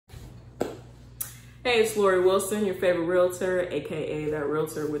Hey, it's Lori Wilson, your favorite realtor, aka that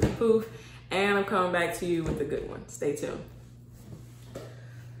realtor with the poof, and I'm coming back to you with a good one. Stay tuned.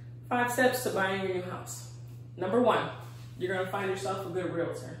 5 steps to buying your new house. Number 1, you're gonna find yourself a good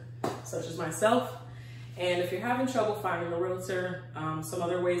realtor, such as myself. And if you're having trouble finding a realtor, some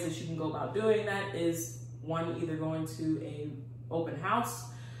other ways that you can go about doing that is 1, either going to a open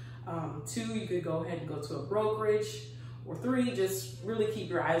house. 2, you could go ahead and go to a brokerage. Or 3, just really keep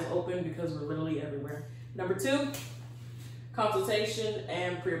your eyes open because we're literally everywhere. Number 2, consultation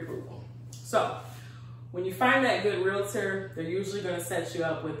and pre-approval. So when you find that good realtor, they're usually going to set you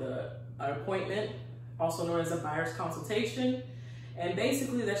up with an appointment, also known as a buyer's consultation. And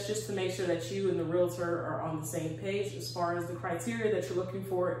basically that's just to make sure that you and the realtor are on the same page as far as the criteria that you're looking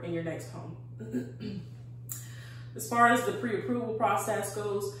for in your next home. As far as the pre-approval process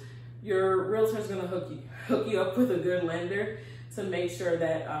goes, your realtor is going to hook you up with a good lender to make sure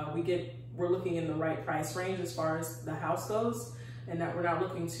that we're looking in the right price range as far as the house goes, and that we're not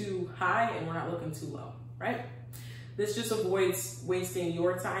looking too high and we're not looking too low, right? This just avoids wasting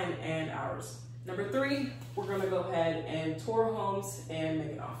your time and ours. Number 3, we're going to go ahead and tour homes and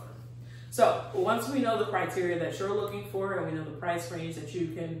make an offer. So once we know the criteria that you're looking for and we know the price range that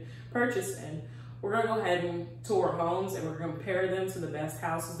you can purchase in, we're gonna go ahead and tour homes and we're gonna compare them to the best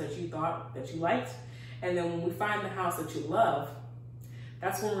houses that you thought that you liked. And then when we find the house that you love,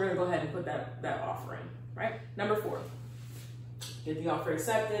 that's when we're gonna go ahead and put that offer in, right? Number 4, get the offer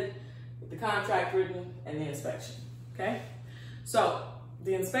accepted, get the contract written, and the inspection, okay? So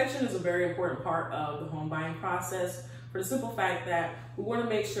the inspection is a very important part of the home buying process for the simple fact that we wanna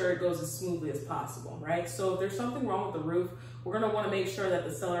make sure it goes as smoothly as possible, right? So if there's something wrong with the roof, we're gonna wanna make sure that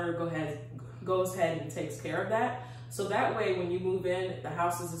the seller goes ahead and takes care of that. So that way, when you move in, the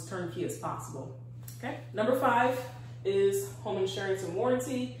house is as turnkey as possible, okay? Number 5 is home insurance and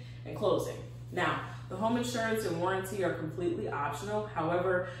warranty and closing. Now, the home insurance and warranty are completely optional.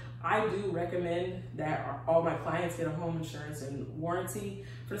 However, I do recommend that all my clients get a home insurance and warranty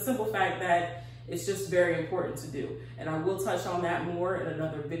for the simple fact that it's just very important to do. And I will touch on that more in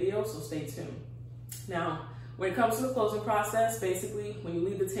another video, so stay tuned. Now, when it comes to the closing process, basically, when you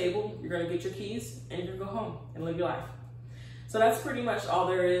leave the table, you're gonna get your keys and you're gonna go home and live your life. So that's pretty much all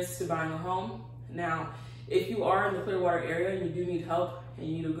there is to buying a home. Now, if you are in the Clearwater area and you do need help and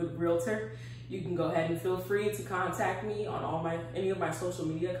you need a good realtor, you can go ahead and feel free to contact me on any of my social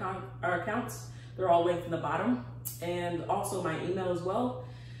media accounts. They're all linked in the bottom, and also my email as well.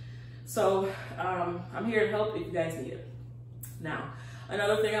 So I'm here to help if you guys need it. Now,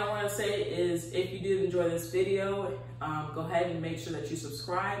 another thing I want to say is if you did enjoy this video, go ahead and make sure that you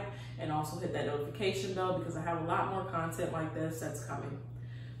subscribe and also hit that notification bell because I have a lot more content like this that's coming.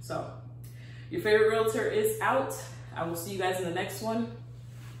 So your favorite realtor is out. I will see you guys in the next one.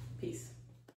 Peace.